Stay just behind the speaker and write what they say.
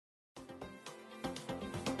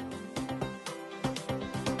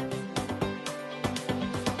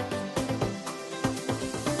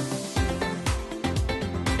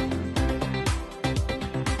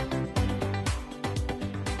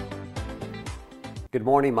Good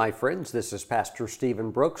morning, my friends. This is Pastor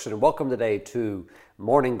Stephen Brooks, and welcome today to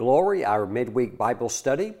Morning Glory, our midweek Bible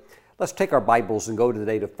study. Let's take our Bibles and go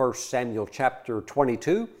today to 1 Samuel chapter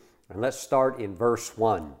 22, and let's start in verse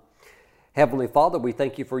 1. Heavenly Father, we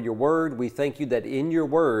thank you for your word. We thank you that in your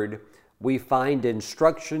word we find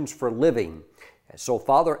instructions for living. So,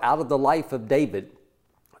 Father, out of the life of David,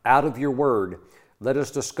 out of your word, let us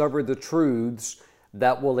discover the truths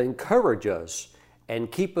that will encourage us and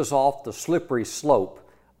keep us off the slippery slope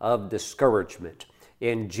of discouragement.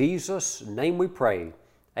 In Jesus' name we pray.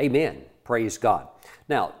 Amen. Praise God.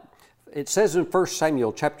 Now, it says in 1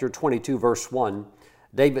 Samuel chapter 22, verse 1,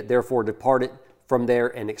 David therefore departed from there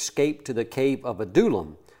and escaped to the cave of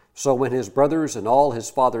Adullam. So when his brothers and all his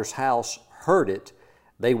father's house heard it,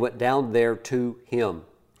 they went down there to him.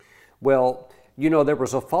 Well, you know, there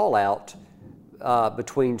was a fallout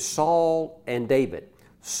between Saul and David.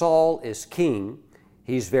 Saul is king.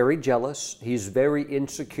 He's very jealous, he's very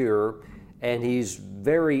insecure, and he's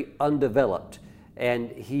very undeveloped.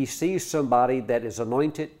 And he sees somebody that is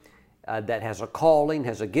anointed, that has a calling,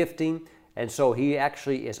 has a gifting, and so he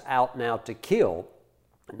actually is out now to kill.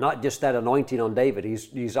 Not just that anointing on David,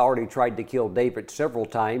 he's already tried to kill David several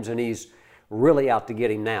times, and he's really out to get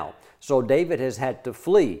him now. So David has had to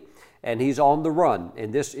flee, and he's on the run,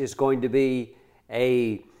 and this is going to be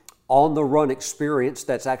a on-the-run experience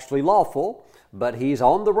that's actually lawful, but he's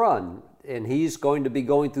on the run, and he's going to be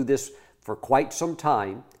going through this for quite some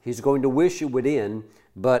time. He's going to wish it would end,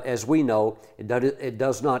 but as we know, it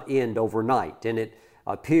does not end overnight, and it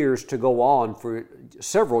appears to go on for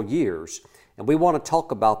several years. And we want to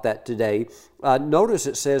talk about that today. Notice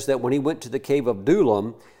it says that when he went to the cave of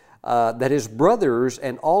Adullam, that his brothers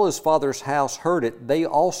and all his father's house heard it. They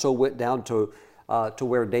also went down to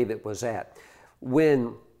where David was at.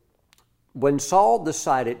 When Saul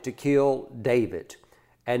decided to kill David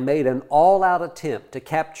and made an all-out attempt to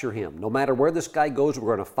capture him, no matter where this guy goes,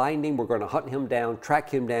 we're going to find him, we're going to hunt him down, track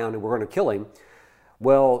him down, and we're going to kill him.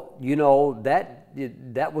 Well, you know,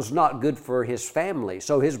 that was not good for his family.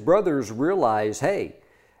 So his brothers realized, hey,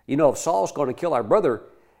 you know, if Saul's going to kill our brother,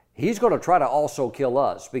 he's going to try to also kill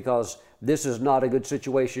us because this is not a good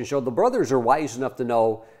situation. So the brothers are wise enough to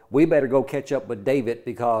know we better go catch up with David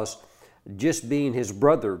because just being his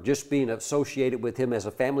brother, just being associated with him as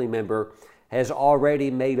a family member has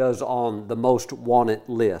already made us on the most wanted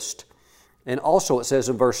list. And also it says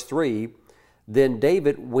in verse 3, then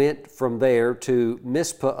David went from there to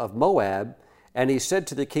Mizpah of Moab, and he said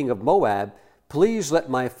to the king of Moab, please let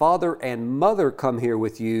my father and mother come here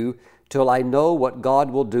with you till I know what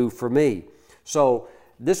God will do for me. So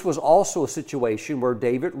this was also a situation where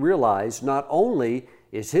David realized not only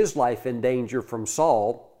is his life in danger from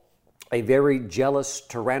Saul, a very jealous,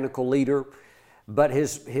 tyrannical leader, but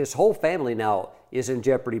his whole family now is in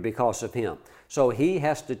jeopardy because of him. So he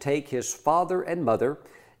has to take his father and mother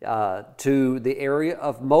to the area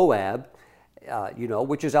of Moab,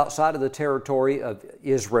 which is outside of the territory of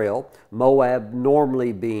Israel. Moab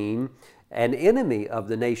normally being an enemy of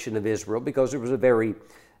the nation of Israel because it was a very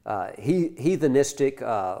heathenistic,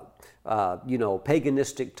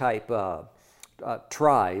 paganistic type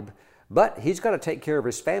tribe. But he's got to take care of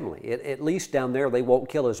his family. At least down there, they won't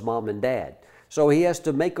kill his mom and dad. So he has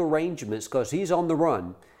to make arrangements because he's on the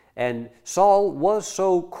run. And Saul was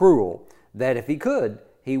so cruel that if he could,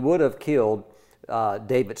 he would have killed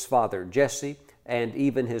David's father, Jesse, and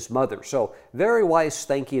even his mother. So very wise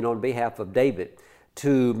thinking on behalf of David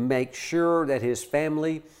to make sure that his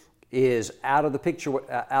family is out of the picture,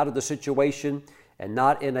 out of the situation, and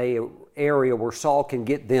not in an area where Saul can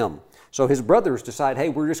get them. So his brothers decide, hey,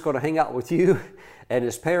 we're just going to hang out with you. And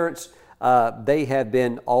his parents, they have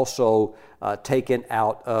been also taken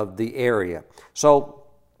out of the area. So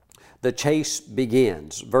the chase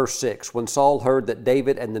begins. Verse 6, when Saul heard that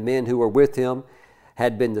David and the men who were with him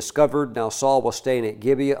had been discovered, now Saul was staying at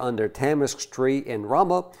Gibeah under a tamask tree in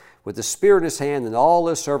Ramah with the spear in his hand and all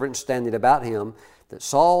his servants standing about him, that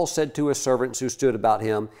Saul said to his servants who stood about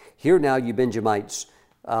him, hear now, you Benjamites.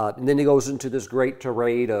 And then he goes into this great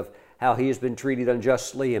tirade of how he has been treated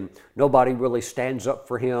unjustly and nobody really stands up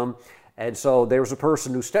for him. And so there's a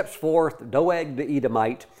person who steps forth, Doeg the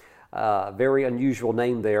Edomite, very unusual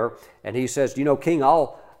name there. And he says, you know, King,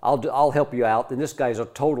 I'll help you out. And this guy's a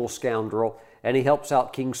total scoundrel. And he helps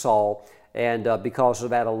out King Saul. And because of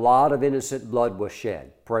that, a lot of innocent blood was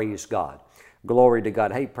shed. Praise God. Glory to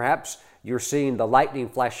God. Hey, perhaps you're seeing the lightning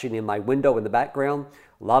flashing in my window in the background.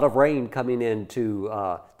 A lot of rain coming into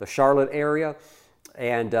the Charlotte area.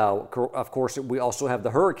 And of course, we also have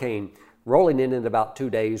the hurricane rolling in about 2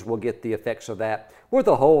 days. We'll get the effects of that with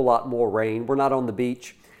a whole lot more rain. We're not on the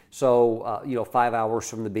beach, so 5 hours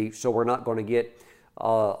from the beach, so we're not going to get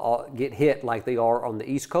get hit like they are on the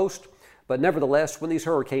East Coast. But nevertheless, when these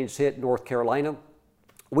hurricanes hit North Carolina,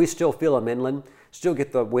 we still feel them inland, still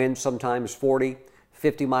get the wind sometimes 40,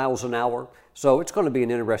 50 miles an hour. So it's going to be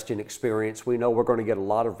an interesting experience. We know we're going to get a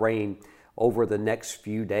lot of rain over the next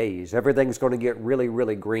few days. Everything's going to get really,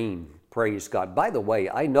 really green. Praise God. By the way,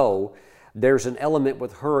 I know there's an element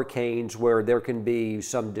with hurricanes where there can be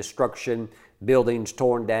some destruction, buildings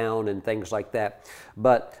torn down and things like that.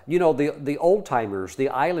 But, you know, the old timers, the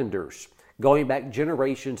islanders, going back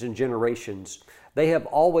generations and generations, they have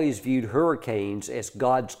always viewed hurricanes as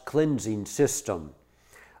God's cleansing system.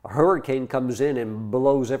 A hurricane comes in and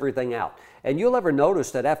blows everything out. And you'll ever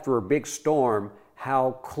notice that after a big storm,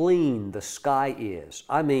 how clean the sky is.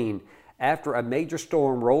 I mean, after a major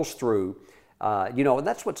storm rolls through, you know, and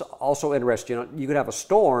that's what's also interesting. You know, you could have a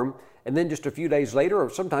storm, and then just a few days later, or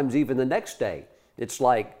sometimes even the next day, it's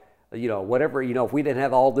like, you know, whatever, you know, if we didn't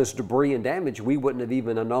have all this debris and damage, we wouldn't have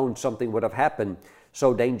even known something would have happened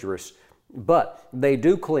so dangerous. But they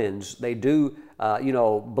do cleanse. They do, you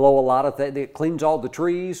know, blow a lot of things. It cleans all the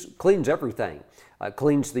trees, cleans everything,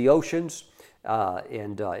 cleans the oceans,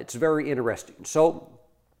 and it's very interesting. So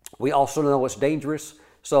we also know it's dangerous.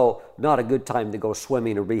 So not a good time to go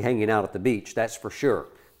swimming or be hanging out at the beach, that's for sure.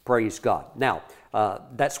 Praise God. Now,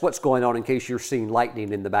 that's what's going on in case you're seeing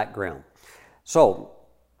lightning in the background. So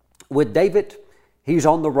with David, he's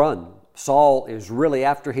on the run. Saul is really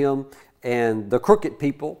after him, and the crooked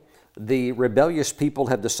people, the rebellious people,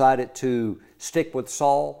 have decided to stick with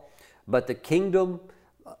Saul. But the kingdom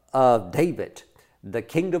of David, the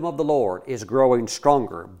kingdom of the Lord, is growing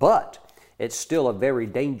stronger. But it's still a very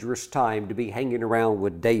dangerous time to be hanging around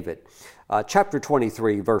with David. Chapter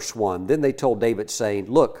 23, verse 1. Then they told David, saying,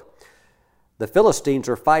 Look, the Philistines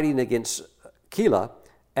are fighting against Keilah,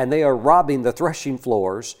 and they are robbing the threshing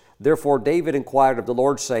floors. Therefore David inquired of the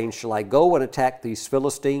Lord, saying, Shall I go and attack these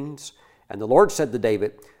Philistines? And the Lord said to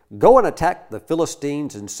David, Go and attack the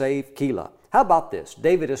Philistines and save Keilah. How about this?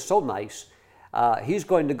 David is so nice. He's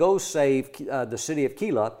going to go save the city of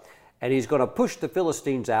Keilah, and he's going to push the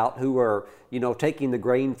Philistines out, who are, you know, taking the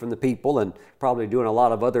grain from the people and probably doing a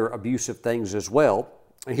lot of other abusive things as well.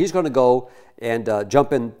 And he's going to go and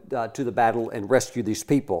jump in to the battle and rescue these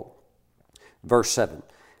people. Verse 7.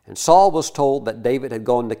 And Saul was told that David had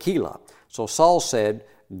gone to Keilah. So Saul said,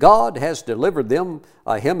 God has delivered him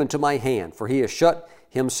into my hand, for he has shut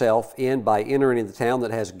himself in by entering into the town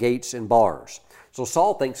that has gates and bars. So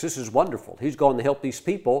Saul thinks this is wonderful. He's going to help these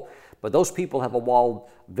people, but those people have a walled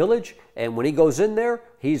village, and when he goes in there,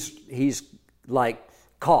 he's like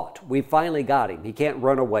caught. We finally got him. He can't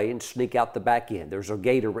run away and sneak out the back end. There's a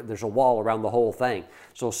gate, there's a wall around the whole thing.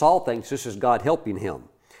 So Saul thinks this is God helping him.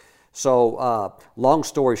 So long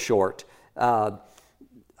story short,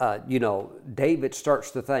 you know, David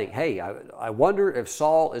starts to think, hey, I wonder if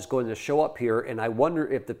Saul is going to show up here, and I wonder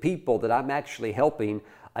if the people that I'm actually helping,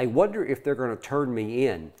 I wonder if they're going to turn me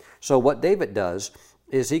in. So what David does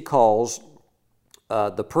is he calls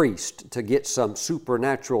the priest to get some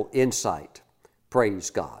supernatural insight. Praise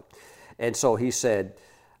God. And so he said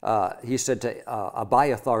to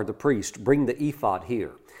Abiathar the priest, bring the ephod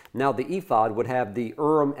here. Now the ephod would have the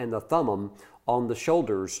Urim and the Thummim on the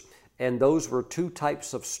shoulders, and those were two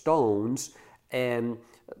types of stones, and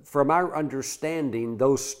from our understanding,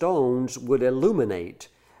 those stones would illuminate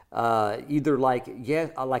either like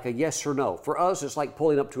a yes or no. For us, it's like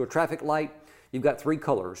pulling up to a traffic light. You've got three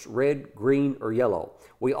colors, red, green, or yellow.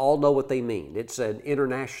 We all know what they mean. It's an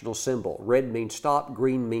international symbol. Red means stop,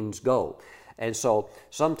 green means go. And so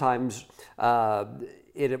sometimes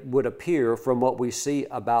it would appear from what we see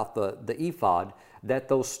about the ephod that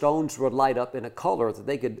those stones would light up in a color that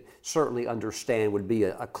they could certainly understand would be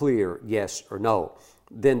a clear yes or no.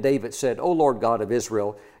 Then David said, O Lord God of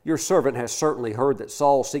Israel, your servant has certainly heard that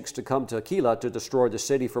Saul seeks to come to Keilah to destroy the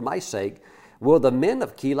city for my sake. Will the men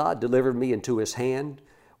of Keilah deliver me into his hand?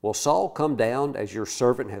 Will Saul come down as your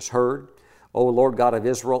servant has heard? O Lord God of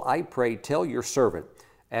Israel, I pray, tell your servant.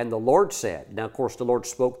 And the Lord said, now of course the Lord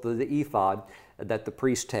spoke to the ephod that the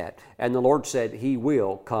priest had, and the Lord said, he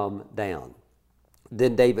will come down.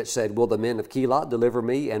 Then David said, will the men of Keilah deliver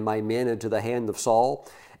me and my men into the hand of Saul?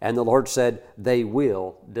 And the Lord said, they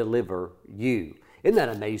will deliver you. Isn't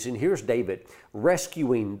that amazing? Here's David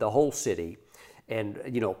rescuing the whole city and,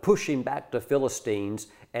 you know, pushing back the Philistines.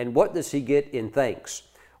 And what does he get in thanks?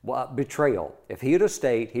 Well, betrayal. If he had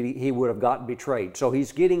stayed, he would have gotten betrayed. So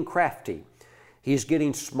he's getting crafty. He's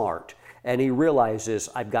getting smart. and he realizes,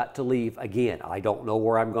 I've got to leave again. I don't know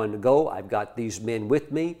where I'm going to go. I've got these men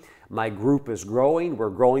with me. My group is growing. We're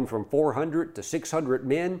growing from 400 to 600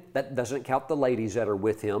 men. That doesn't count the ladies that are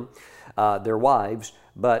with him, their wives.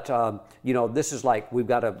 But this is like we've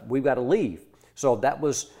got to leave. So that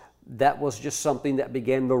was just something that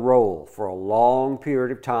began to roll for a long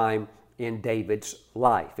period of time in David's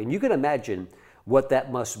life. And you can imagine what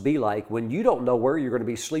that must be like when you don't know where you're going to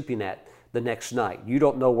be sleeping at the next night. You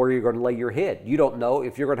don't know where you're going to lay your head. You don't know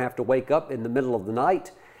if you're going to have to wake up in the middle of the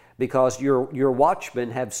night because your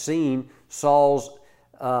watchmen have seen Saul's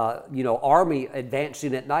army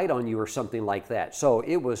advancing at night on you or something like that. So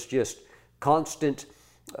it was just constant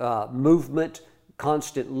movement,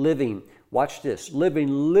 constant living. Watch this, living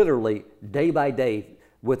literally day by day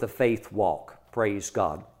with a faith walk. Praise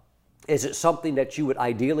God. Is it something that you would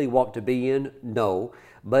ideally want to be in? No.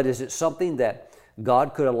 But is it something that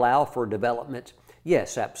God could allow for development?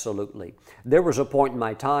 Yes, absolutely. There was a point in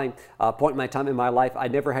my time in my life, I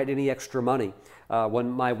never had any extra money. When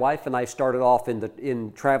my wife and I started off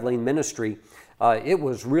in traveling ministry, it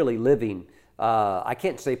was really living. I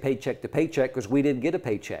can't say paycheck to paycheck because we didn't get a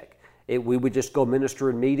paycheck. We would just go minister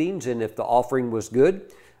in meetings, and if the offering was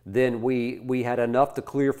good, then we had enough to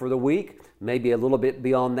clear for the week, maybe a little bit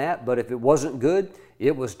beyond that. But if it wasn't good,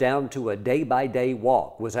 it was down to a day-by-day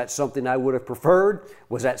walk. Was that something I would have preferred?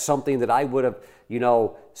 Was that something that I would have,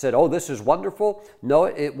 said, oh, this is wonderful? No,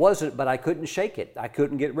 it wasn't, but I couldn't shake it. I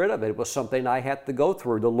couldn't get rid of it. It was something I had to go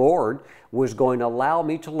through. The Lord was going to allow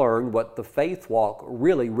me to learn what the faith walk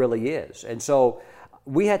really, really is. And so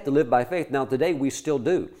we had to live by faith. Now, today we still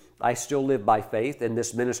do. I still live by faith, and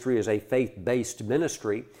this ministry is a faith-based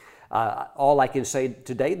ministry. All I can say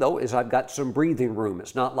today, though, is I've got some breathing room.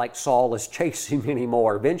 It's not like Saul is chasing me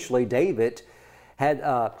anymore. Eventually, David had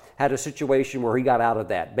a situation where he got out of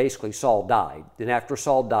that. Basically, Saul died. And after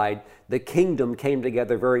Saul died, the kingdom came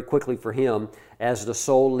together very quickly for him as the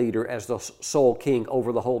sole leader, as the sole king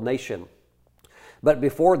over the whole nation. But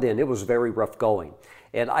before then, it was very rough going.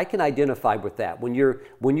 And I can identify with that. When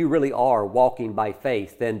you really are walking by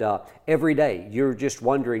faith, and every day you're just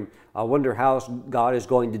wondering, I wonder how God is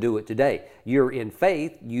going to do it today. You're in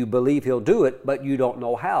faith, you believe He'll do it, but you don't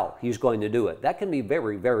know how He's going to do it. That can be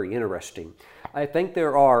very, very interesting. I think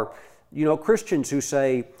there are, Christians who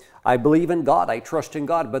say, I believe in God, I trust in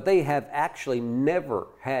God, but they have actually never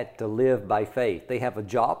had to live by faith. They have a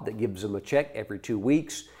job that gives them a check every 2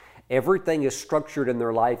 weeks. Everything is structured in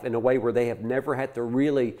their life in a way where they have never had to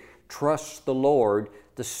really trust the Lord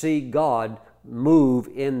to see God move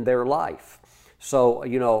in their life.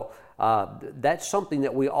 So, that's something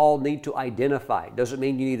that we all need to identify. Doesn't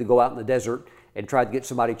mean you need to go out in the desert and try to get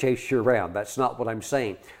somebody to chase you around. That's not what I'm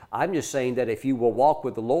saying. I'm just saying that if you will walk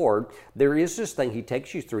with the Lord, there is this thing He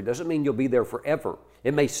takes you through. Doesn't mean you'll be there forever.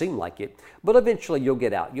 It may seem like it, but eventually you'll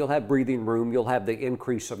get out. You'll have breathing room. You'll have the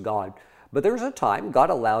increase of God. But there's a time God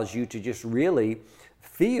allows you to just really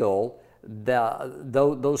feel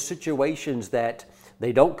those situations that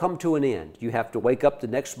they don't come to an end. You have to wake up the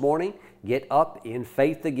next morning, get up in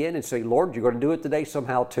faith again and say, Lord, you're going to do it today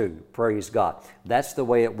somehow too. Praise God. That's the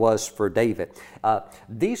way it was for David.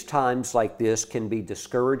 These times like this can be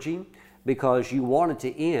discouraging because you want it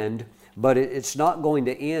to end, but it's not going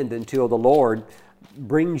to end until the Lord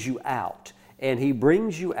brings you out. And He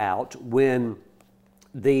brings you out when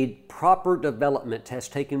the proper development has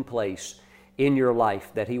taken place in your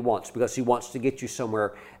life that He wants, because He wants to get you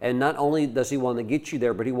somewhere. And not only does He want to get you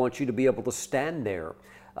there, but He wants you to be able to stand there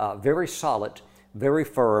very solid, very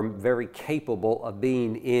firm, very capable of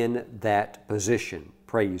being in that position.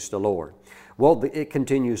 Praise the Lord. Well, it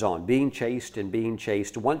continues on, being chased and being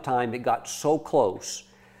chased. One time it got so close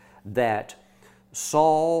that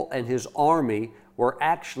Saul and his army were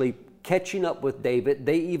actually catching up with David.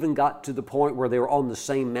 They even got to the point where they were on the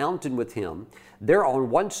same mountain with him. They're on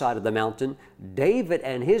one side of the mountain. David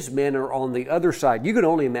and his men are on the other side. You can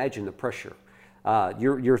only imagine the pressure.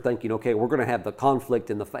 You're thinking, okay, we're going to have the conflict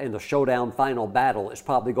in the showdown final battle. It's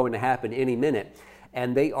probably going to happen any minute.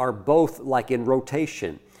 And they are both like in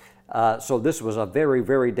rotation. So this was a very,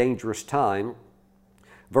 very dangerous time.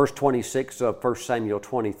 Verse 26 of 1 Samuel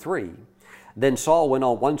 23. Then Saul went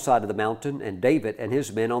on one side of the mountain, and David and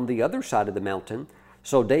his men on the other side of the mountain.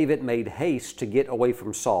 So David made haste to get away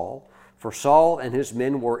from Saul, for Saul and his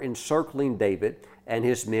men were encircling David and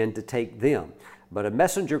his men to take them. But a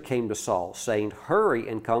messenger came to Saul, saying, Hurry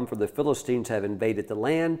and come, for the Philistines have invaded the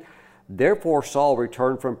land. Therefore Saul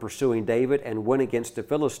returned from pursuing David and went against the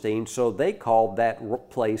Philistines, so they called that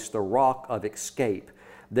place the Rock of Escape.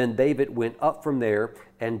 Then David went up from there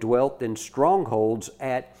and dwelt in strongholds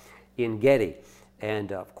at En Gedi.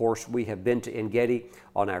 And of course, we have been to En-Gedi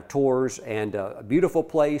on our tours, and a beautiful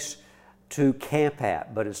place to camp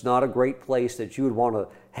at, but it's not a great place that you would want to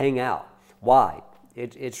hang out. Why?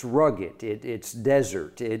 It's rugged, it's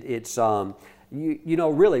desert, it's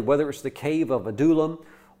really, whether it's the cave of Adullam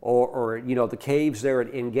or the caves there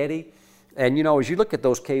at En-Gedi. And as you look at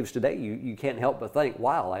those caves today, you can't help but think,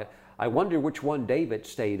 wow, I wonder which one David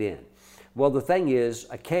stayed in. Well, the thing is,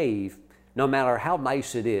 a cave, no matter how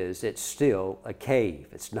nice it is, it's still a cave.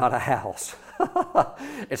 It's not a house.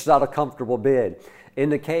 It's not a comfortable bed. In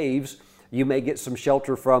the caves, you may get some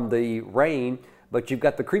shelter from the rain, but you've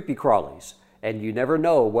got the creepy crawlies, and you never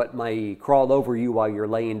know what may crawl over you while you're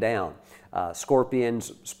laying down.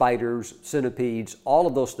 Scorpions, spiders, centipedes, all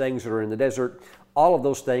of those things that are in the desert, all of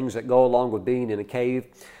those things that go along with being in a cave.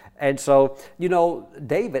 And so,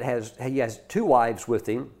 David has 2 wives with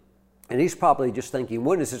him, and he's probably just thinking,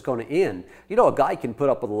 when is this going to end? A guy can put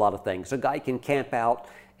up with a lot of things. A guy can camp out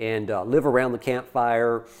and live around the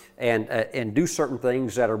campfire and do certain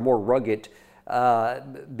things that are more rugged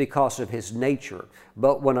because of his nature.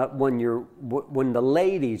 But when the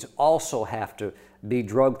ladies also have to be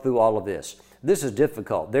drugged through all of this is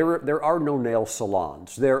difficult. There are no nail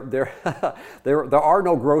salons. There are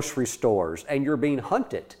no grocery stores, and you're being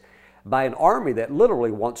hunted by an army that literally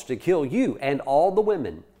wants to kill you and all the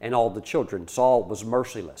women and all the children. Saul was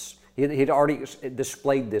merciless. He'd already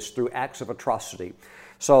displayed this through acts of atrocity.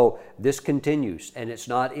 So this continues, and it's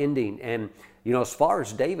not ending. And, as far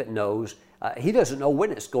as David knows, he doesn't know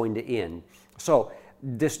when it's going to end. So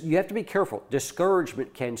you have to be careful.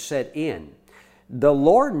 Discouragement can set in. The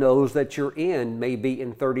Lord knows that your end may be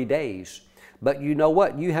in 30 days. But you know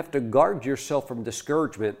what? You have to guard yourself from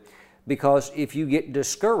discouragement, because if you get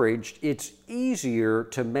discouraged, it's easier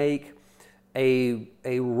to make a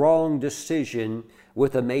wrong decision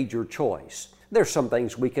with a major choice. There's some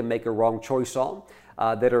things we can make a wrong choice on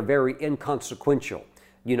that are very inconsequential.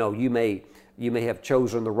 You may have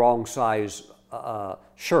chosen the wrong size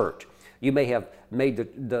shirt. You may have made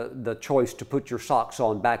the choice to put your socks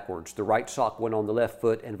on backwards. The right sock went on the left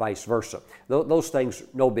foot and vice versa. Those things,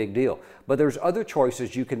 no big deal. But there's other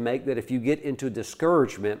choices you can make that if you get into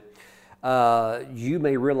discouragement, you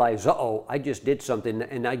may realize, I just did something,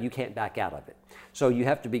 and now you can't back out of it. So you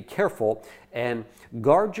have to be careful and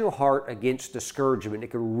guard your heart against discouragement.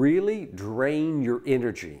 It can really drain your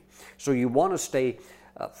energy. So you want to stay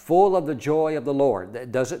full of the joy of the Lord.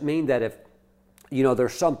 That doesn't mean that if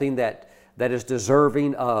there's something that is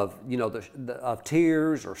deserving of of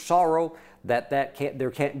tears or sorrow,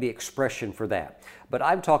 there can't be expression for that. But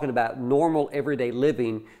I'm talking about normal everyday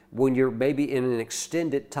living. When you're maybe in an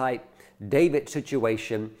extended type David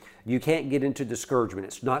situation, you can't get into discouragement.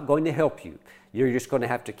 It's not going to help you. You're just going to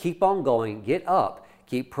have to keep on going, get up,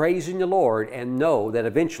 keep praising the Lord, and know that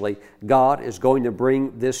eventually God is going to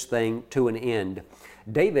bring this thing to an end.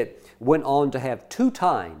 David went on to have 2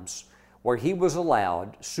 times where he was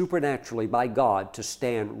allowed supernaturally by God to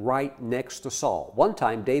stand right next to Saul. One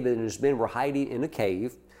time, David and his men were hiding in a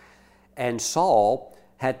cave, and Saul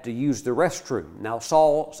had to use the restroom. Now,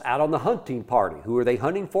 Saul's out on the hunting party. Who are they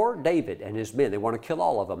hunting for? David and his men. They want to kill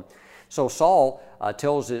all of them. So Saul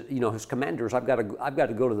tells his commanders, I've got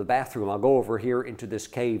to go to the bathroom. I'll go over here into this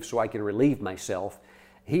cave so I can relieve myself.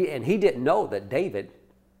 He didn't know that David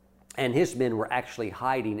and his men were actually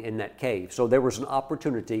hiding in that cave. So there was an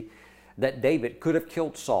opportunity that David could have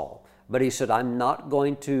killed Saul. But he said, I'm not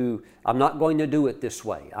going to do it this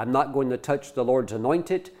way. I'm not going to touch the Lord's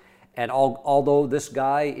anointed. And although this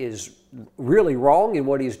guy is really wrong in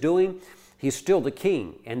what he's doing, he's still the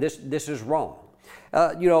king, and this is wrong.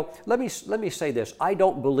 Let me say this. I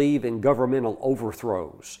don't believe in governmental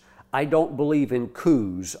overthrows. I don't believe in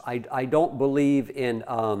coups. I don't believe in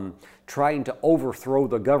trying to overthrow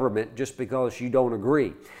the government just because you don't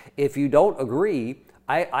agree. If you don't agree,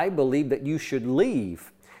 I believe that you should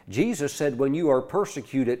leave. Jesus said, when you are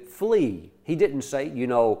persecuted, flee. He didn't say,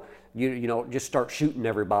 just start shooting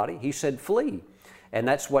everybody. He said, flee. And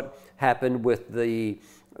that's what happened with the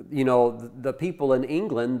people in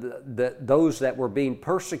England, those that were being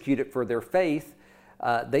persecuted for their faith.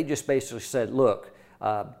 They just basically said, look,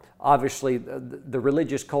 obviously the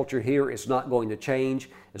religious culture here is not going to change.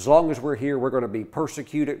 As long as we're here, we're going to be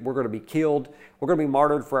persecuted, we're going to be killed, we're going to be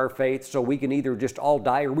martyred for our faith, so we can either just all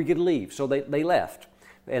die or we can leave. So they left,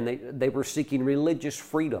 and they were seeking religious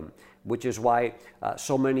freedom, which is why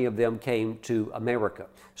so many of them came to America.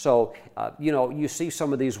 So, you see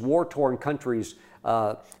some of these war-torn countries,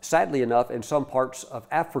 sadly enough, in some parts of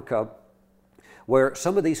Africa, where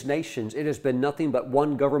some of these nations, it has been nothing but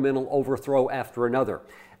one governmental overthrow after another.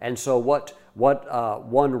 And so what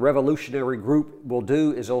one revolutionary group will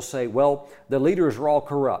do is they'll say, well, the leaders are all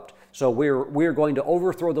corrupt, so we're going to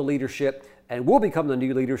overthrow the leadership, and we'll become the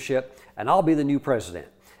new leadership, and I'll be the new president.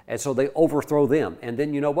 And so they overthrow them. And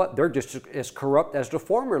then you know what? They're just as corrupt as the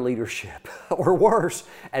former leadership or worse.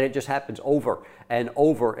 And it just happens over and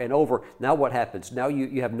over and over. Now what happens? Now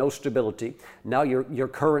you have no stability. Now your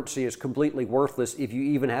currency is completely worthless if you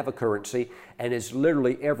even have a currency. And it's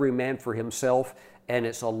literally every man for himself. And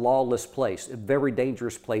it's a lawless place, a very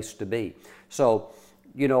dangerous place to be. So,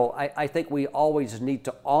 you know, I think we always need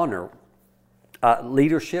to honor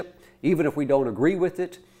leadership, even if we don't agree with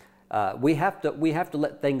it. We have to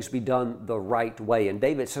let things be done the right way. And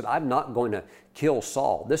David said, I'm not going to kill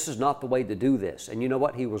Saul. This is not the way to do this. And you know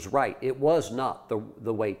what? He was right. It was not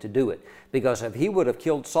the way to do it. Because if he would have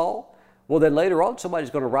killed Saul, well, then later on somebody's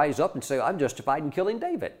going to rise up and say, I'm justified in killing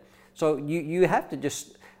David. So you have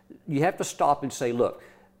to stop and say, look,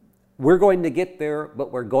 we're going to get there,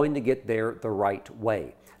 but we're going to get there the right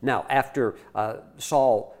way. Now, after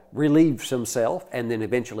Saul relieves himself and then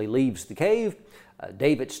eventually leaves the cave,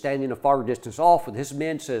 David, standing a far distance off with his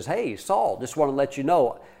men, says, hey, Saul, just want to let you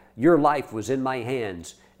know, your life was in my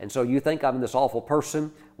hands. And so you think I'm this awful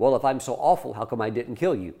person? Well, if I'm so awful, how come I didn't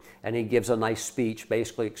kill you? And he gives a nice speech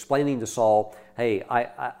basically explaining to Saul, hey,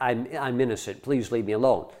 I'm innocent. Please leave me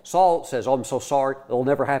alone. Saul says, oh, I'm so sorry. It'll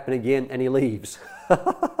never happen again. And he leaves.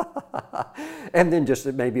 And then just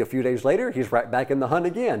maybe a few days later, he's right back in the hunt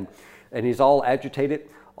again. And he's all agitated,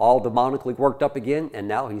 all demonically worked up again, and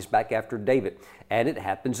now he's back after David. And it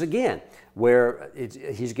happens again, where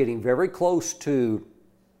he's getting very close to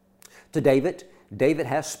David. David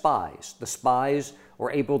has spies. The spies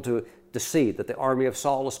were able to see that the army of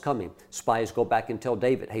Saul is coming. Spies go back and tell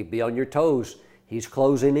David, hey, be on your toes. He's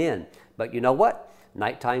closing in. But you know what?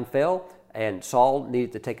 Nighttime fell, and Saul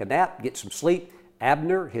needed to take a nap, get some sleep.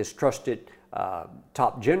 Abner, his trusted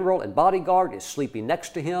top general and bodyguard, is sleeping next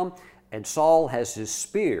to him. And Saul has his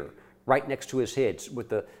spear right next to his head with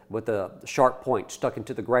the sharp point stuck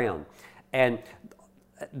into the ground. And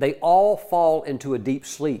they all fall into a deep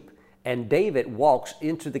sleep. And David walks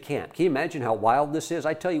into the camp. Can you imagine how wild this is?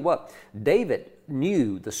 I tell you what, David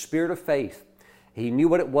knew the spirit of faith. He knew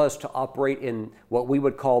what it was to operate in what we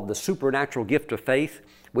would call the supernatural gift of faith,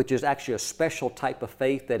 which is actually a special type of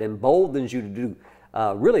faith that emboldens you to do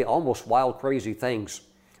really almost wild, crazy things.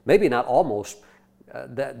 Maybe not almost.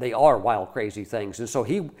 They are wild, crazy things. And so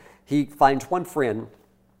he finds one friend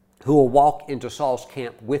who will walk into Saul's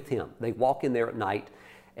camp with him. They walk in there at night,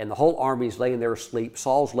 and the whole army's laying there asleep.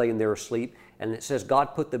 Saul's laying there asleep, and it says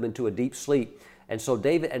God put them into a deep sleep. And so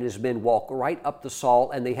David and his men walk right up to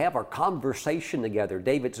Saul, and they have a conversation together.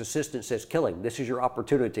 David's assistant says, kill him. This is your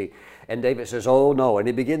opportunity. And David says, oh, no. And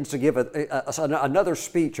he begins to give another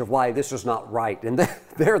speech of why this is not right. And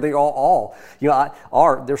there they all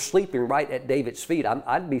they're sleeping right at David's feet.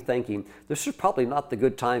 I'd be thinking, this is probably not the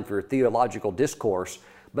good time for a theological discourse.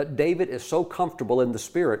 But David is so comfortable in the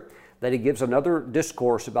Spirit that he gives another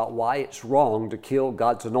discourse about why it's wrong to kill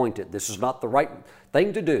God's anointed. This is not the right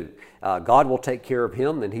thing to do. God will take care of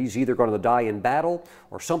him, and he's either going to die in battle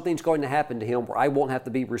or something's going to happen to him where I won't have to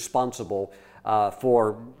be responsible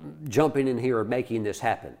for jumping in here and making this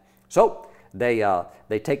happen. So they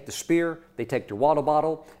take the spear, they take their water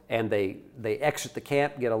bottle, and they exit the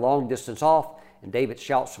camp, get a long distance off, and David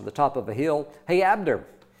shouts from the top of a hill, hey, Abner.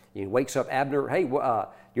 He wakes up Abner, hey,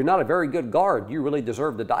 you're not a very good guard. You really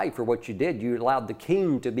deserve to die for what you did. You allowed the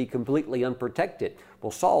king to be completely unprotected.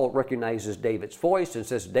 Well, Saul recognizes David's voice and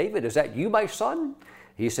says, David, is that you, my son?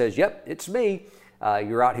 He says, yep, it's me.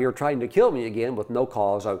 You're out here trying to kill me again with no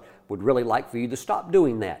cause. I would really like for you to stop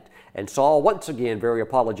doing that. And Saul, once again, very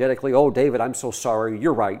apologetically, oh, David, I'm so sorry.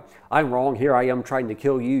 You're right. I'm wrong. Here I am trying to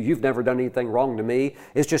kill you. You've never done anything wrong to me.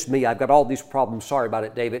 It's just me. I've got all these problems. Sorry about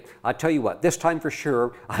it, David. I tell you what, this time for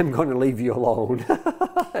sure, I'm going to leave you alone.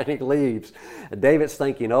 And he leaves. And David's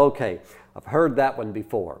thinking, okay, I've heard that one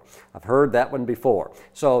before. I've heard that one before.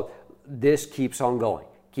 So this keeps on going,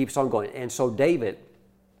 keeps on going. And so David,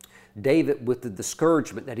 with the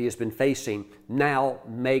discouragement that he has been facing, now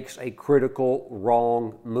makes a critical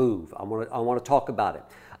wrong move. I want to talk about it.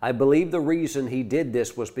 I believe the reason he did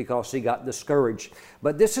this was because he got discouraged.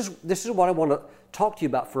 But this is what I want to talk to you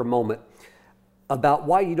about for a moment, about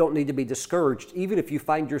why you don't need to be discouraged, even if you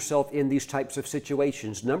find yourself in these types of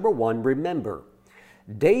situations. Number one, remember,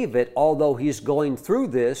 David, although he's going through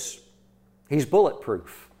this, he's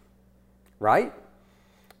bulletproof, right?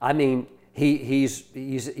 I mean,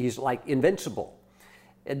 he's like invincible.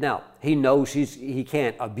 And now, he knows he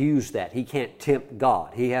can't abuse that. He can't tempt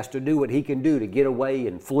God. He has to do what he can do to get away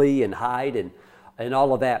and flee and hide and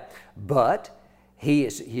all of that. But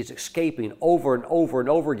he's escaping over and over and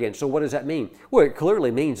over again. So what does that mean? Well, it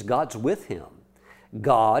clearly means God's with him.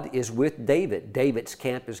 God is with David. David's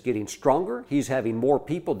camp is getting stronger. He's having more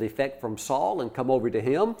people defect from Saul and come over to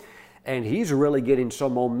him. And he's really getting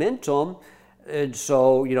some momentum. And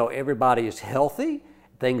so, everybody is healthy.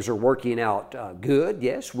 Things are working out good.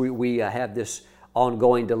 Yes, we have this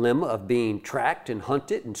ongoing dilemma of being tracked and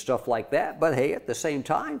hunted and stuff like that. But hey, at the same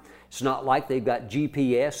time, it's not like they've got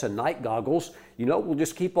GPS and night goggles. We'll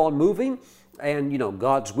just keep on moving, and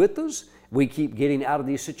God's with us. We keep getting out of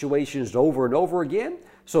these situations over and over again.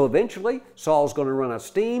 So eventually, Saul's going to run out of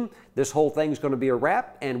steam. This whole thing's going to be a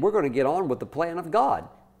wrap, and we're going to get on with the plan of God.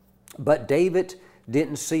 But David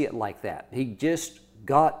didn't see it like that. He just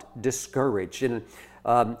got discouraged. And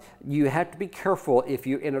you have to be careful if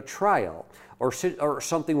you're in a trial or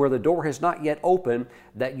something where the door has not yet opened,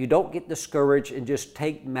 that you don't get discouraged and just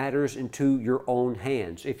take matters into your own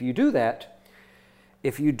hands. If you do that,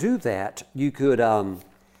 you could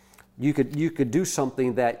do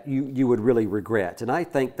something that you would really regret. And I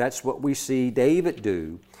think that's what we see David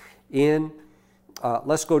do in,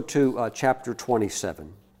 let's go to chapter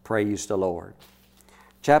 27. Praise the Lord.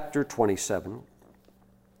 Chapter 27.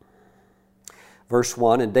 Verse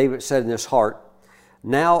 1, and David said in his heart,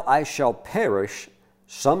 "Now I shall perish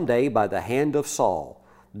someday by the hand of Saul.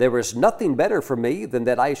 There is nothing better for me than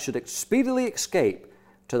that I should speedily escape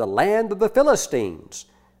to the land of the Philistines."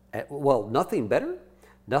 Well, nothing better?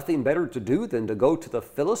 Nothing better to do than to go to the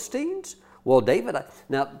Philistines? Well, David,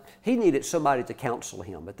 now he needed somebody to counsel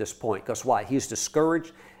him at this point, because why? He's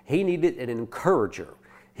discouraged. He needed an encourager.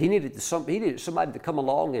 He needed somebody to come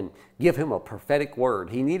along and give him a prophetic word.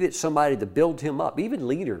 He needed somebody to build him up. Even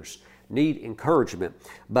leaders need encouragement.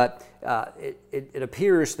 But it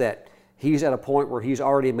appears that he's at a point where he's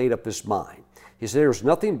already made up his mind. He said, "There's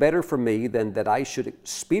nothing better for me than that I should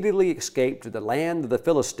speedily escape to the land of the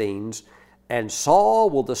Philistines, and Saul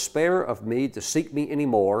will despair of me to seek me any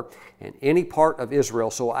more in any part of Israel,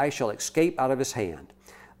 so I shall escape out of his hand."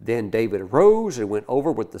 Then David arose and went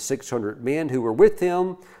over with the 600 men who were with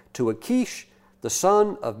him to Achish, the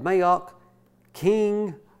son of Maoch,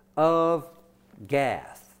 king of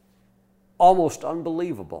Gath. Almost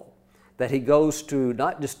unbelievable that he goes to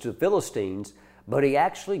not just to the Philistines, but he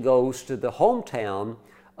actually goes to the hometown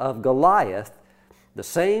of Goliath, the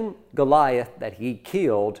same Goliath that he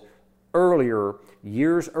killed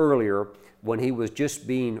years earlier, when he was just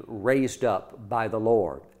being raised up by the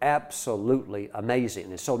Lord. Absolutely amazing.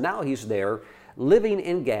 And so now he's there living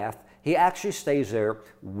in Gath. He actually stays there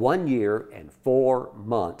 1 year and 4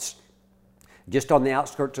 months, just on the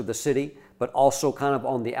outskirts of the city, but also kind of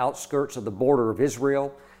on the outskirts of the border of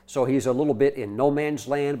Israel. So he's a little bit in no man's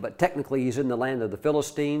land, but technically he's in the land of the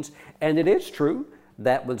Philistines. And it is true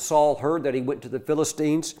that when Saul heard that he went to the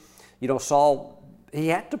Philistines, Saul, he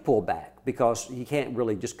had to pull back, because he can't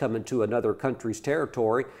really just come into another country's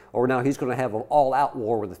territory, or now he's going to have an all-out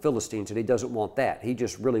war with the Philistines, and he doesn't want that. He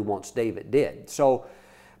just really wants David dead. So,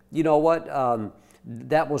 you know what?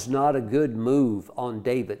 That was not a good move on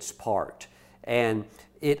David's part. And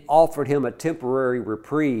it offered him a temporary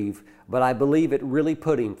reprieve, but I believe it really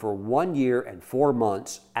put him for 1 year and 4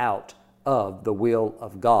 months out of the will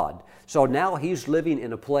of God. So now he's living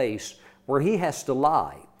in a place where he has to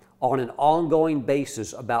lie on an ongoing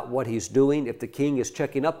basis about what he's doing. If the king is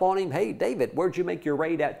checking up on him, "Hey, David, where'd you make your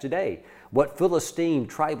raid at today? What Philistine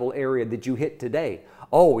tribal area did you hit today?"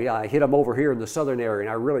 "Oh, yeah, I hit them over here in the southern area,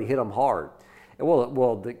 and I really hit them hard."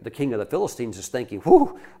 Well, the king of the Philistines is thinking,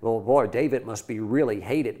 "Whew, well, boy, David must be really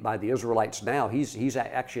hated by the Israelites now. He's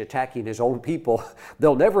actually attacking his own people.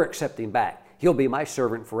 They'll never accept him back. He'll be my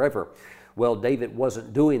servant forever." Well, David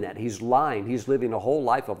wasn't doing that. He's lying. He's living a whole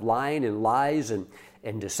life of lying and lies and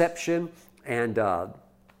deception. And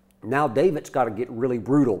now David's got to get really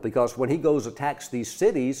brutal, because when he goes attacks these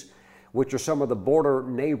cities, which are some of the border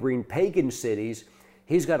neighboring pagan cities,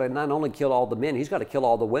 he's got to not only kill all the men, he's got to kill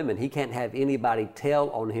all the women. He can't have anybody tell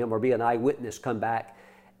on him or be an eyewitness come back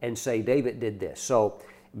and say David did this. So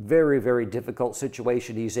very, very difficult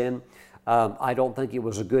situation he's in. I don't think it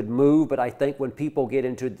was a good move, but I think when people get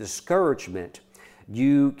into discouragement,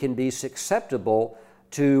 you can be susceptible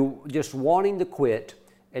to just wanting to quit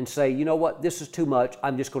and say, "You know what, this is too much.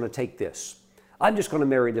 I'm just going to take this. I'm just going to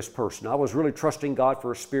marry this person. I was really trusting God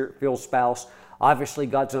for a spirit-filled spouse. Obviously,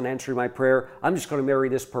 God's not answering my prayer. I'm just going to marry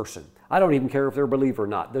this person. I don't even care if they're a believer or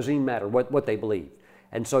not. Doesn't even matter what they believe."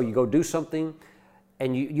 And so you go do something,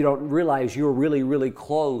 and you don't realize you're really, really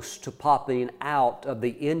close to popping out of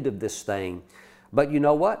the end of this thing. But you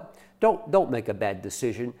know what? Don't make a bad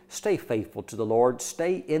decision. Stay faithful to the Lord.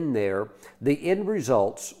 Stay in there. The end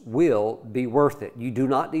results will be worth it. You do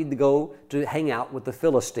not need to go to hang out with the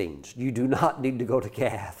Philistines. You do not need to go to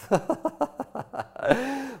Gath.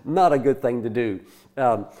 Not a good thing to do.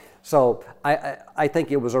 So I think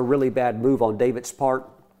it was a really bad move on David's part.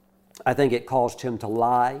 I think it caused him to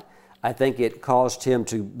lie. I think it caused him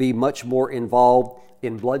to be much more involved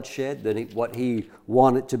in bloodshed than what he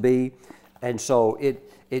wanted to be. And so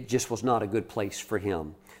it just was not a good place for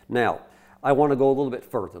him. Now, I want to go a little bit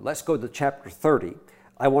further. Let's go to chapter 30.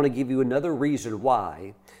 I want to give you another reason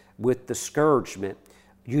why, with discouragement,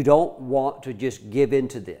 you don't want to just give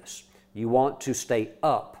into this. You want to stay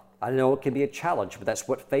up. I know it can be a challenge, but that's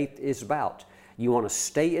what faith is about. You want to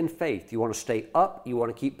stay in faith. You want to stay up. You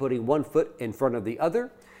want to keep putting one foot in front of the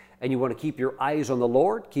other. And you want to keep your eyes on the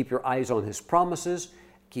Lord, keep your eyes on His promises,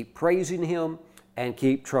 keep praising Him, and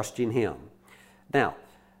keep trusting Him. Now,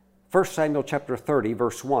 1 Samuel chapter 30,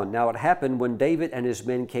 verse 1. Now it happened when David and his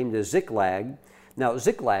men came to Ziklag. Now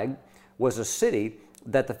Ziklag was a city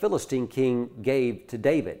that the Philistine king gave to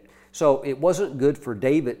David. So it wasn't good for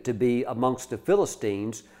David to be amongst the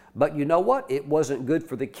Philistines, but you know what? It wasn't good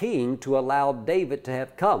for the king to allow David to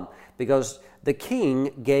have come, because the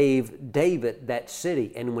king gave David that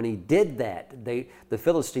city, and when he did that, the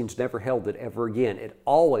Philistines never held it ever again. It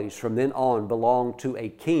always, from then on, belonged to a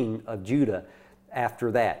king of Judah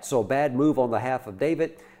after that. So bad move on the half of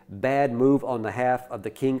David, bad move on the half of the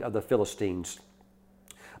king of the Philistines.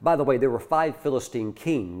 By the way, there were 5 Philistine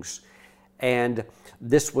kings, and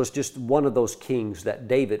this was just one of those kings that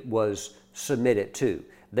David was submitted to.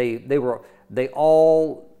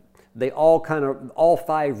 All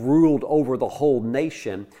 5 ruled over the whole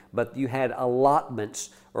nation, but you had allotments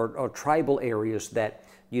or tribal areas that,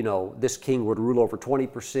 this king would rule over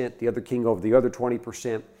 20%, the other king over the other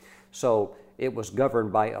 20%. So it was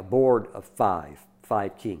governed by a board of 5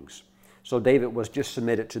 kings. So David was just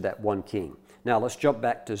submitted to that one king. Now let's jump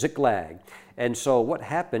back to Ziklag. And so what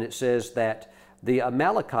happened, it says that the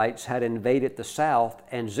Amalekites had invaded the south,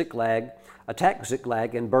 and attacked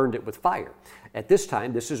Ziklag and burned it with fire. At this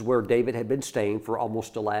time, this is where David had been staying for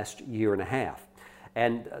almost the last year and a half.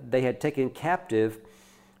 And they had taken captive,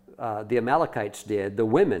 the Amalekites did, the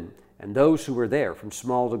women and those who were there, from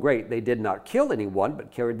small to great. They did not kill anyone,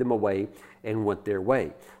 but carried them away and went their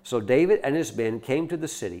way. So David and his men came to the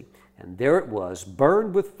city, and there it was,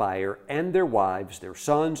 burned with fire, and their wives, their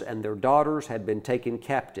sons, and their daughters had been taken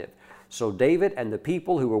captive. So David and the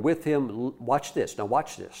people who were with him, watch this, now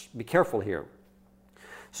watch this, be careful here.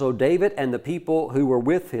 So David and the people who were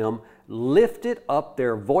with him lifted up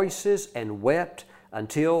their voices and wept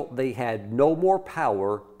until they had no more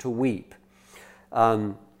power to weep.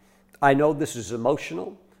 I know this is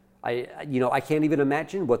emotional. I can't even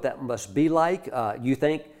imagine what that must be like. You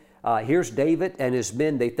think, here's David and his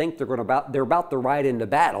men. They think they're about to ride into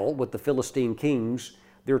battle with the Philistine kings.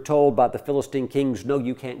 They're told by the Philistine kings, no,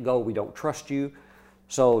 you can't go. We don't trust you.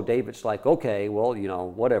 So David's like, okay, well,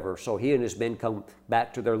 whatever. So he and his men come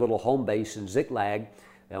back to their little home base in Ziklag.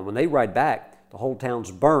 And when they ride back, the whole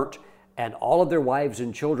town's burnt, and all of their wives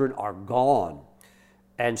and children are gone.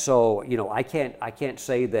 And so, I can't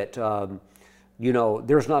say that,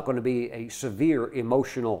 there's not going to be a severe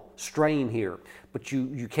emotional strain here. But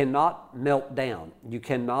you cannot melt down. You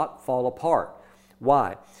cannot fall apart.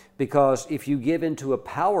 Why? Because if you give into a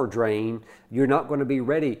power drain, you're not going to be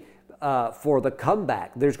ready for the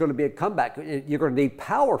comeback. There's going to be a comeback. You're going to need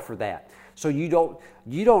power for that. So you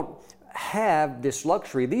don't have this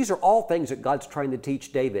luxury. These are all things that God's trying to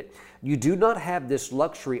teach David. You do not have this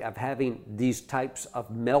luxury of having these types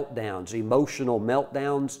of meltdowns, emotional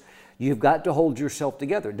meltdowns. You've got to hold yourself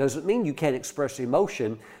together. It doesn't mean you can't express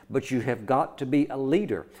emotion, but you have got to be a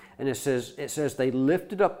leader. And it says they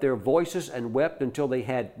lifted up their voices and wept until they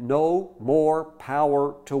had no more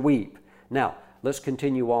power to weep. Now, let's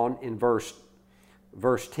continue on in verse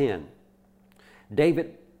 10.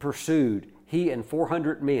 David pursued, he and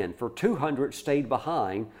 400 men, for 200 stayed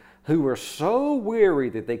behind, who were so weary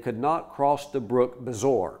that they could not cross the brook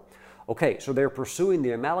Besor. Okay, so they're pursuing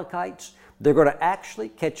the Amalekites. They're going to actually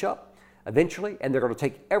catch up eventually, and they're going to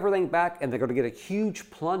take everything back, and they're going to get a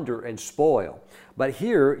huge plunder and spoil. But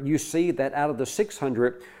here you see that out of the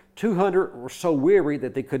 600, 200 were so weary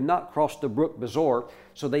that they could not cross the brook Besor,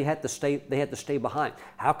 so they had to stay behind.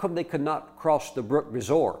 How come they could not cross the brook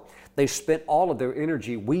Besor? They spent all of their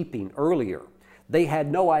energy weeping earlier. They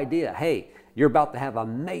had no idea, hey, you're about to have a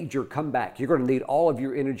major comeback. You're going to need all of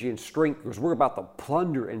your energy and strength because we're about to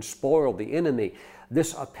plunder and spoil the enemy.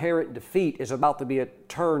 This apparent defeat is about to be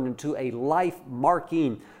turned into a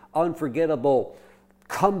life-marking, unforgettable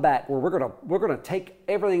comeback where we're gonna take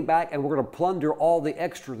everything back and we're gonna plunder all the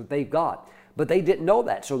extra that they've got. But they didn't know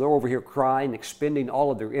that, so they're over here crying, expending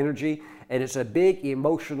all of their energy, and it's a big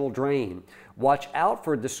emotional drain. Watch out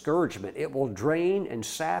for discouragement. It will drain and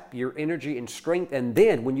sap your energy and strength, and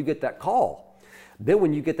then when you get that call, then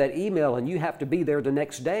when you get that email and you have to be there the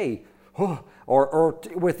next day, or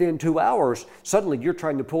within 2 hours, suddenly you're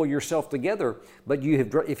trying to pull yourself together, but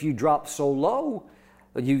if you drop so low,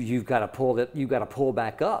 you've got to pull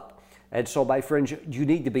back up. And so, my friends, you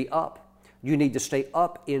need to be up. You need to stay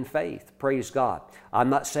up in faith. Praise God. I'm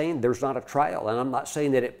not saying there's not a trial, and I'm not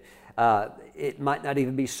saying that it might not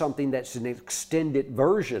even be something that's an extended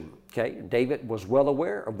version. Okay, David was well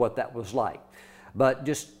aware of what that was like. But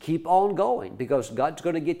just keep on going, because God's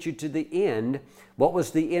going to get you to the end. What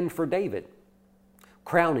was the end for David?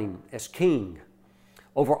 Crowning as king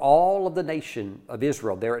over all of the nation of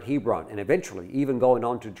Israel there at Hebron, and eventually even going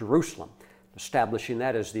on to Jerusalem, establishing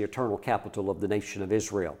that as the eternal capital of the nation of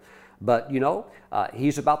Israel. But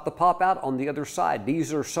he's about to pop out on the other side.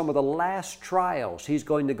 These are some of the last trials he's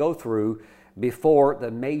going to go through before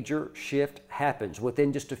the major shift happens.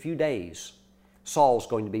 Within just a few days, Saul's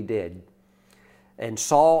going to be dead. And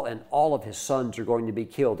Saul and all of his sons are going to be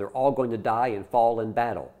killed. They're all going to die and fall in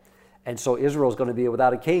battle. And so Israel's going to be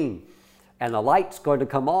without a king. And the light's going to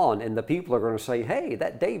come on, and the people are going to say, hey,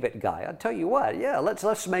 that David guy, I'll tell you what, yeah,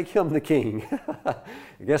 let's make him the king.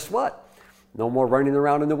 Guess what? No more running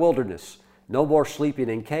around in the wilderness. No more sleeping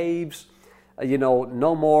in caves.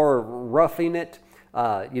 No more roughing it.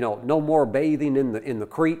 No more bathing in the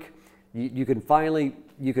creek. You can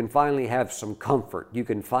finally have some comfort. You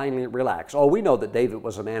can finally relax. Oh, we know that David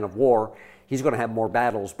was a man of war. He's going to have more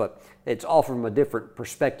battles, but it's all from a different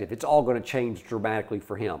perspective. It's all going to change dramatically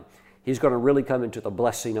for him. He's going to really come into the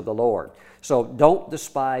blessing of the Lord. So don't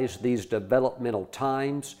despise these developmental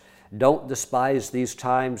times. Don't despise these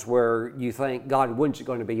times where you think, God, when's it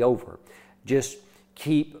going to be over? Just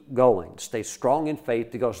keep going. Stay strong in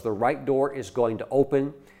faith, because the right door is going to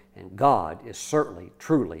open, and God is certainly,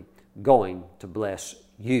 truly going to bless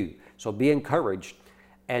you. So be encouraged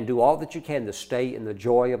and do all that you can to stay in the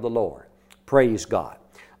joy of the Lord. Praise God.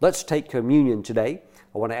 Let's take communion today.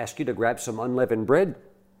 I want to ask you to grab some unleavened bread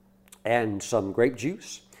and some grape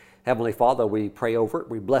juice. Heavenly Father, we pray over it.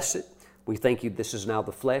 We bless it. We thank you this is now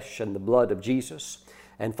the flesh and the blood of Jesus.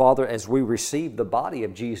 And Father, as we receive the body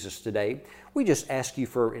of Jesus today, we just ask you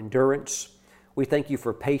for endurance. We thank you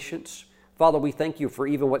for patience. Father, we thank you for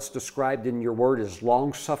even what's described in your word as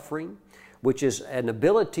long-suffering, which is an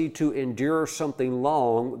ability to endure something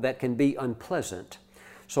long that can be unpleasant.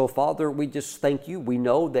 So Father, we just thank you. We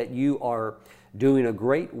know that you are doing a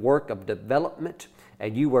great work of development,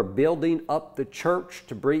 and you are building up the church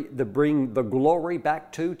to bring the glory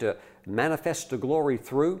back to manifest the glory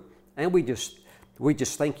through. And we just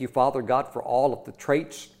thank you, Father God, for all of the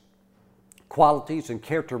traits, qualities, and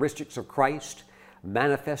characteristics of Christ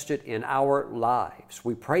manifested in our lives.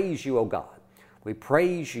 We praise you, O God. We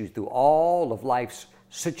praise you through all of life's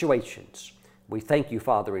situations. We thank you,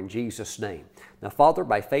 Father, in Jesus' name. Now, Father,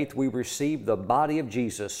 by faith we receive the body of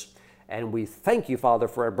Jesus, and we thank you, Father,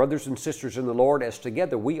 for our brothers and sisters in the Lord, as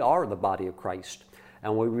together we are the body of Christ,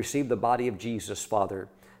 and we receive the body of Jesus, Father,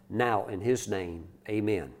 now in His name.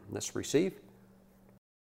 Amen. Let's receive.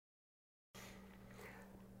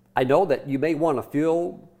 I know that you may want to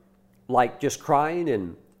feel like just crying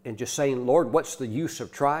and just saying, Lord, what's the use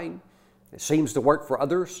of trying? It seems to work for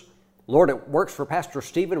others. Lord, it works for Pastor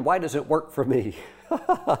Stephen. Why does it work for me?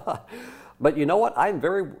 But you know what? I'm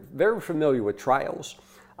very, very familiar with trials.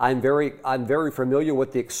 I'm very familiar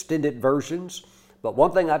with the extended versions. But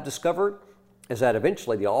one thing I've discovered is that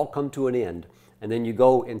eventually they all come to an end, and then you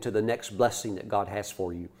go into the next blessing that God has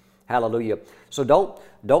for you. Hallelujah. So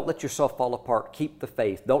don't let yourself fall apart. Keep the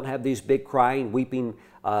faith. Don't have these big crying, weeping,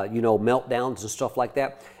 meltdowns and stuff like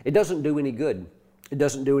that. It doesn't do any good. It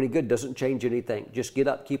doesn't do any good. It doesn't change anything. Just get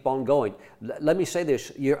up, keep on going. Let me say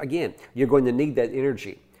this. You're going to need that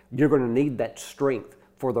energy. You're going to need that strength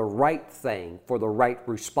for the right thing, for the right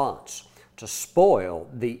response, to spoil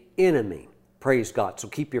the enemy. Praise God. So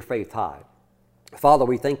keep your faith high. Father,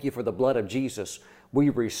 we thank you for the blood of Jesus. We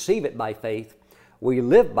receive it by faith. We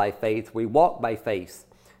live by faith. We walk by faith.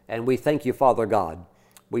 And we thank you, Father God.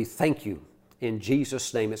 We thank you in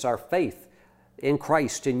Jesus' name. It's our faith in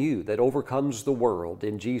Christ in you that overcomes the world.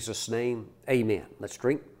 In Jesus' name, amen. Let's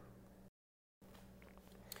drink.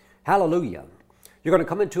 Hallelujah. You're going to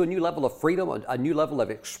come into a new level of freedom, a new level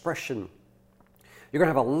of expression. You're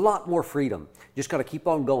going to have a lot more freedom. You just got to keep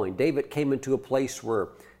on going. David came into a place where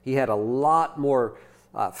he had a lot more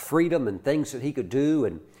freedom and things that he could do,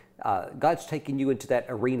 and God's taking you into that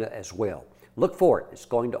arena as well. Look for it. It's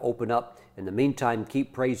going to open up. In the meantime,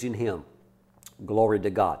 keep praising Him. Glory to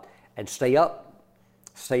God. And stay up,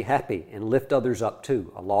 stay happy, and lift others up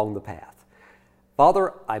too along the path.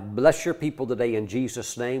 Father, I bless your people today in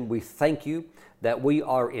Jesus' name. We thank you that we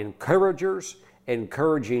are encouragers,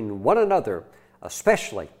 encouraging one another,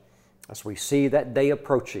 especially as we see that day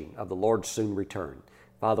approaching of the Lord's soon return.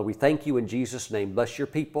 Father, we thank you in Jesus' name. Bless your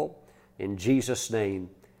people. In Jesus' name,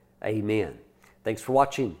 amen. Thanks for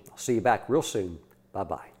watching. I'll see you back real soon.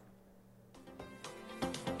 Bye-bye.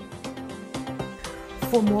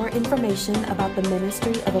 For more information about the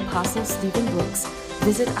ministry of Apostle Stephen Brooks,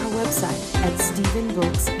 visit our website at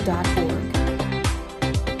stephenbrooks.org.